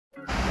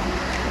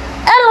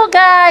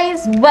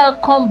guys,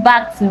 welcome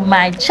back to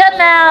my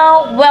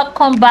channel.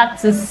 Welcome back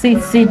to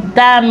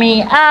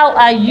Sisidammie. How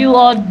are you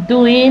all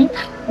doing?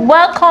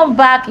 Welcome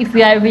back if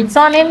you are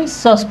returning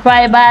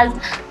subscribers,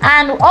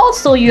 and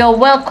also you're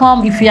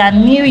welcome if you are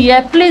new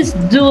here. Please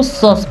do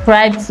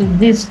subscribe to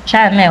this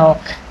channel.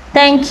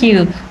 Thank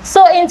you.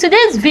 So in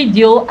today's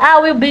video I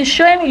will be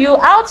showing you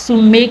how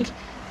to make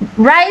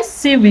rice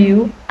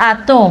cereal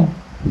at home.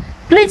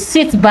 Please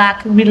sit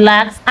back,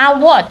 relax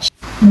and watch.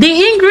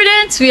 The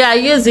ingredients we are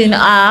using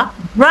are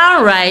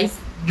brown rice,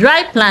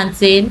 dry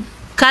plantain,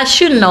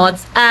 cashew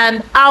nuts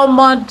and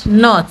almond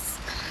nuts.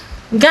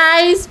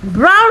 Guys,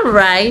 brown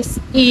rice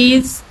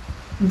is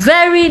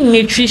very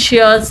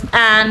nutritious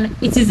and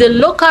it is a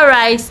local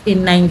rice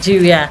in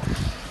Nigeria.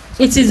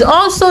 It is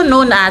also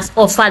known as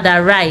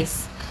ofada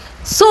rice.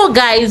 So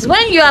guys,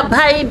 when you are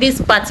buying this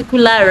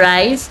particular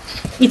rice,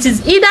 it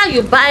is either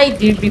you buy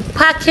the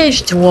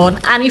repackaged one,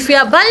 and if you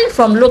are buying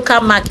from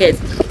local market,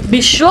 be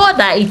sure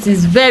that it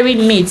is very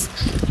neat.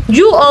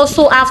 You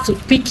also have to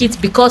pick it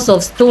because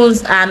of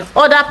stones and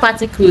other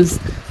particles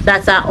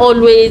that are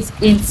always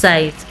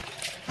inside.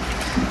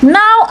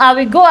 Now I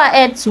will go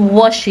ahead to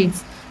wash it.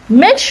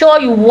 Make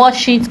sure you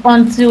wash it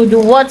until the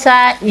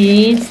water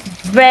is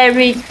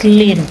very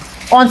clean,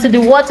 until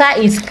the water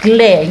is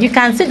clear. You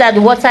can see that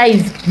the water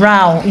is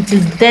brown, it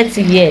is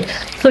dirty here,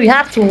 so you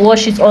have to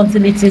wash it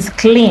until it is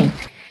clean.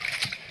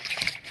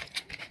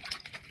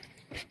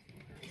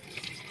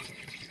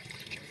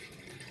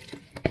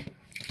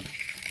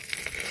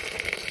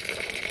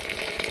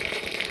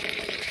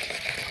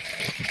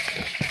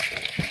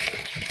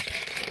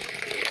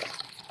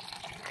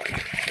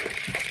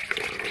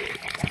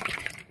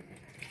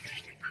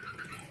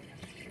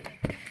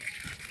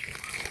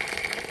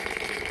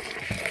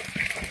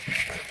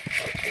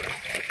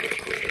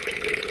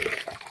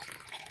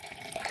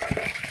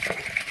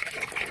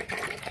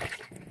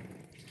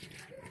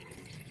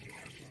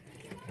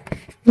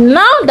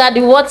 Now that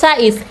the water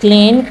is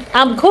clean,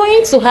 I'm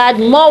going to add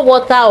more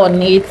water on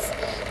it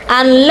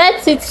and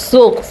let it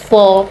soak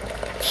for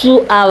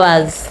 2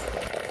 hours.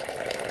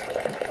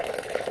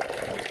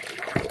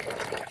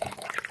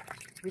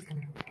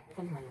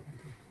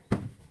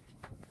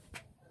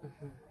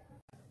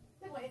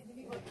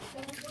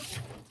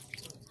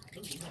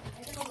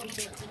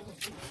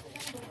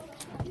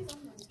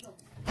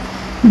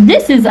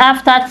 This is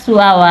after 2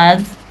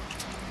 hours.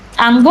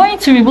 I'm going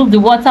to remove the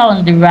water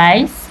on the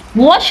rice,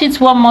 wash it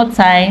one more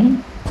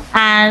time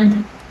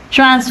and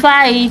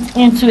transfer it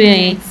into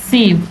a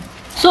sieve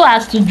so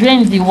as to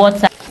drain the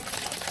water.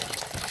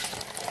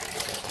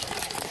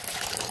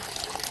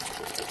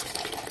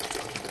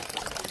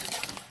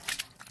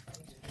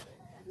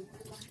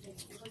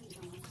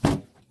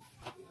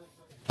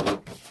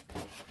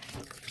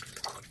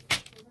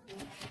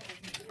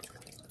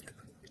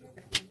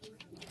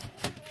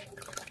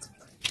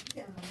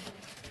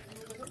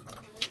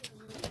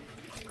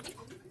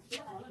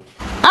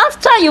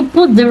 After you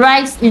put the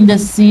rice in the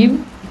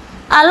sieve,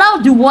 allow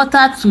the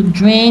water to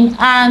drain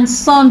and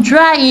sun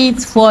dry it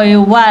for a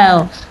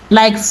while,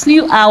 like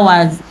few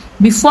hours,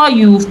 before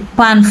you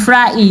pan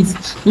fry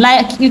it.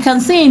 Like you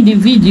can see in the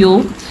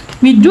video,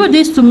 we do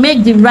this to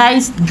make the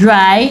rice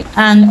dry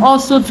and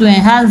also to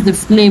enhance the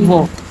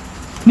flavor.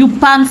 You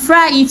pan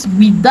fry it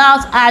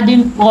without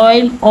adding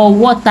oil or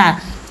water.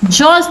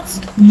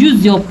 Just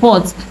use your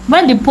pot.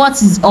 When the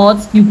pot is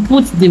hot, you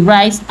put the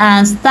rice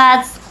and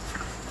start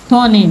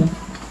turning.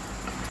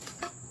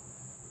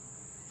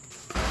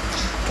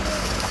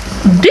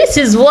 This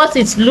is what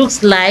it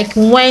looks like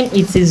when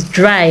it is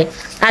dry.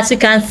 As you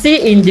can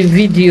see in the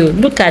video,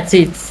 look at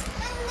it.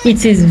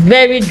 It is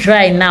very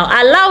dry now.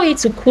 Allow it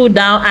to cool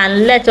down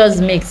and let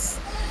us mix.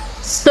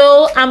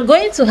 So I'm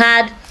going to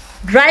add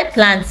dry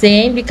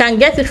plantain. You can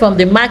get it from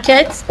the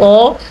market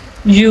or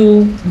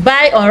you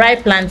buy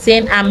unripe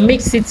plantain and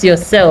mix it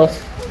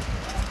yourself.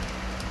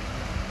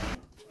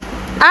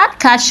 Add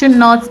cashew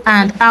nuts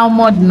and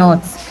almond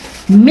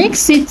nuts.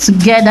 Mix it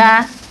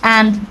together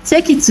and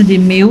take it to the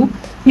mill.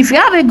 If you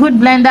have a good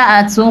blender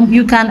at home,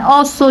 you can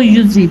also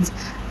use it.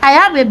 I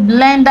have a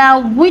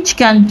blender which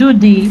can do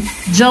the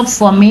job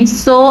for me,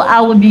 so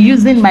I will be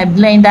using my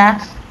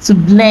blender to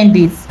blend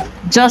it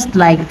just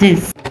like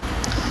this.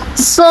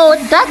 So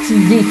that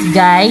is it,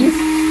 guys.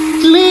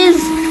 Please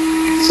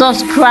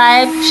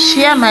subscribe,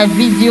 share my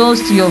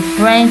videos to your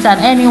friends and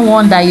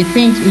anyone that you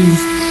think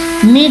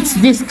needs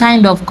this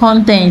kind of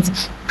content.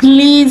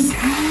 Please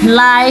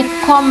like,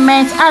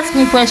 comment, ask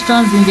me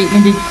questions in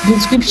the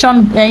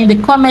description, in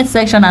the comment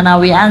section, and I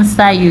will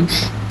answer you.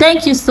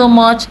 Thank you so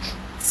much.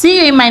 See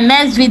you in my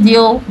next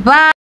video.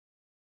 Bye.